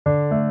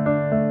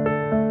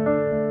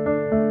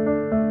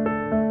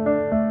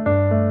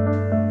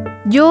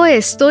Yo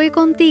estoy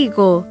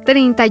contigo,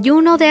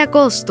 31 de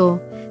agosto.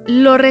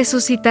 Lo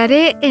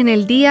resucitaré en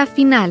el día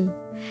final.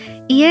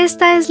 Y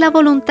esta es la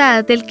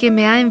voluntad del que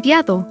me ha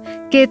enviado,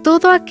 que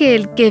todo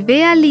aquel que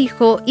vea al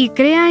Hijo y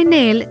crea en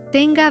Él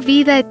tenga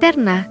vida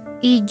eterna,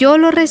 y yo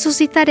lo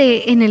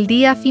resucitaré en el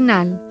día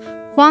final.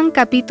 Juan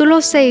capítulo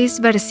 6,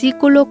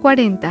 versículo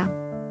 40.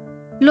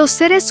 Los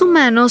seres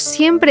humanos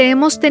siempre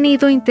hemos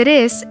tenido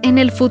interés en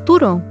el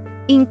futuro.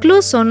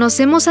 Incluso nos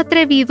hemos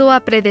atrevido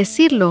a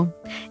predecirlo.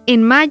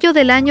 En mayo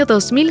del año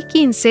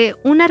 2015,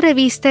 una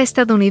revista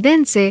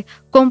estadounidense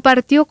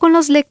compartió con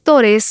los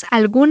lectores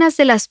algunas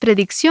de las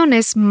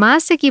predicciones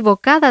más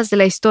equivocadas de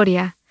la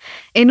historia.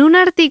 En un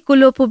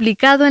artículo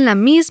publicado en la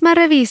misma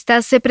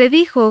revista se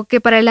predijo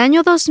que para el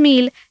año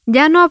 2000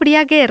 ya no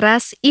habría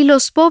guerras y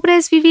los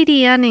pobres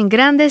vivirían en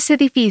grandes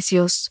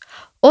edificios.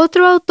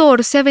 Otro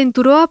autor se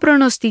aventuró a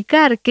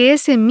pronosticar que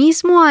ese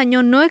mismo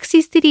año no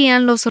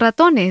existirían los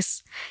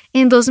ratones.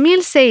 En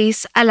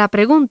 2006, a la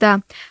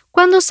pregunta,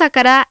 ¿cuándo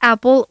sacará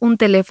Apple un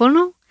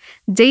teléfono?,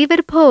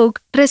 David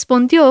Polk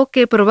respondió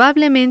que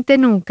probablemente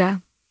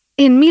nunca.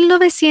 En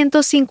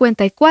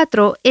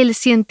 1954, el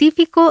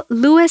científico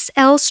Lewis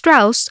L.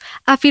 Strauss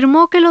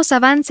afirmó que los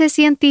avances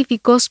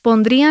científicos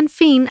pondrían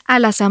fin a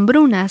las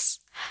hambrunas.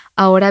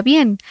 Ahora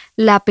bien,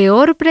 la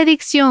peor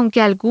predicción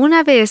que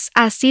alguna vez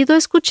ha sido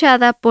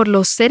escuchada por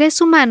los seres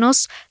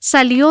humanos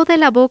salió de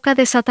la boca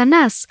de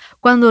Satanás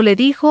cuando le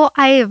dijo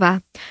a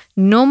Eva: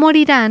 no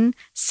morirán,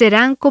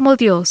 serán como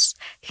Dios.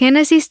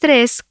 Génesis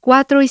 3,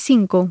 4 y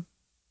 5.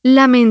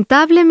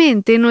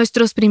 Lamentablemente,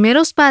 nuestros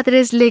primeros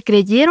padres le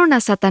creyeron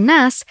a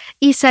Satanás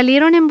y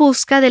salieron en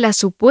busca de la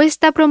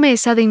supuesta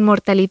promesa de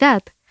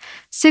inmortalidad.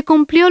 ¿Se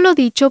cumplió lo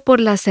dicho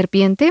por la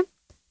serpiente?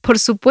 Por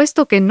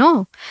supuesto que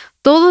no.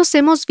 Todos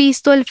hemos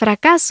visto el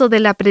fracaso de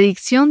la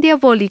predicción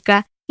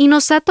diabólica y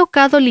nos ha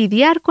tocado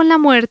lidiar con la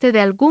muerte de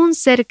algún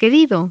ser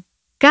querido.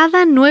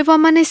 Cada nuevo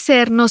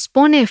amanecer nos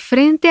pone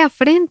frente a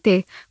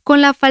frente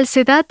con la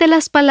falsedad de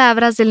las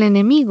palabras del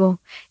enemigo,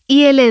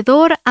 y el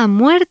hedor a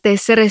muerte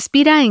se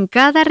respira en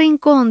cada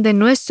rincón de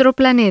nuestro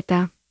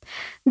planeta.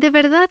 ¿De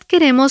verdad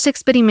queremos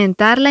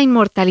experimentar la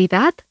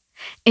inmortalidad?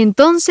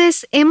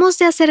 Entonces hemos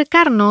de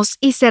acercarnos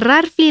y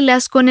cerrar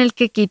filas con el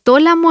que quitó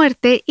la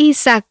muerte y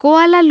sacó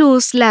a la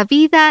luz la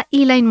vida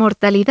y la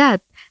inmortalidad.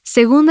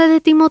 2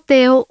 de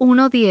Timoteo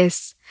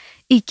 1:10.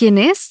 ¿Y quién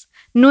es?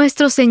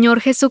 Nuestro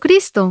Señor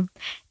Jesucristo.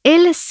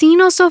 Él sí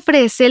nos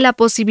ofrece la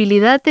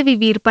posibilidad de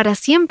vivir para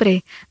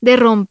siempre, de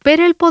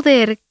romper el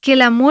poder que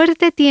la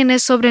muerte tiene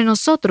sobre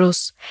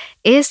nosotros.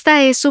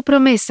 Esta es su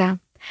promesa.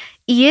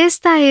 Y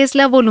esta es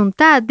la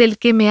voluntad del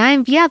que me ha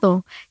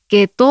enviado,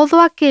 que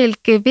todo aquel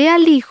que ve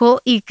al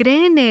Hijo y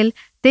cree en Él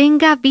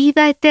tenga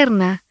vida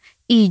eterna,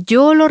 y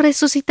yo lo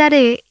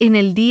resucitaré en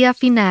el día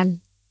final.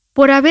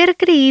 Por haber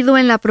creído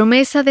en la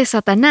promesa de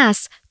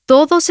Satanás,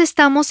 todos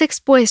estamos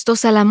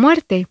expuestos a la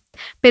muerte,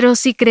 pero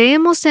si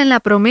creemos en la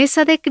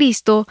promesa de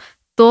Cristo,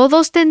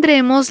 todos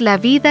tendremos la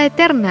vida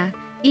eterna,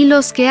 y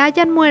los que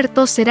hayan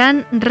muerto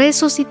serán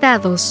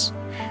resucitados.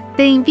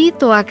 Te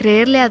invito a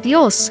creerle a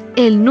Dios,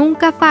 Él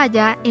nunca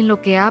falla en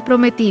lo que ha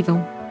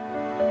prometido.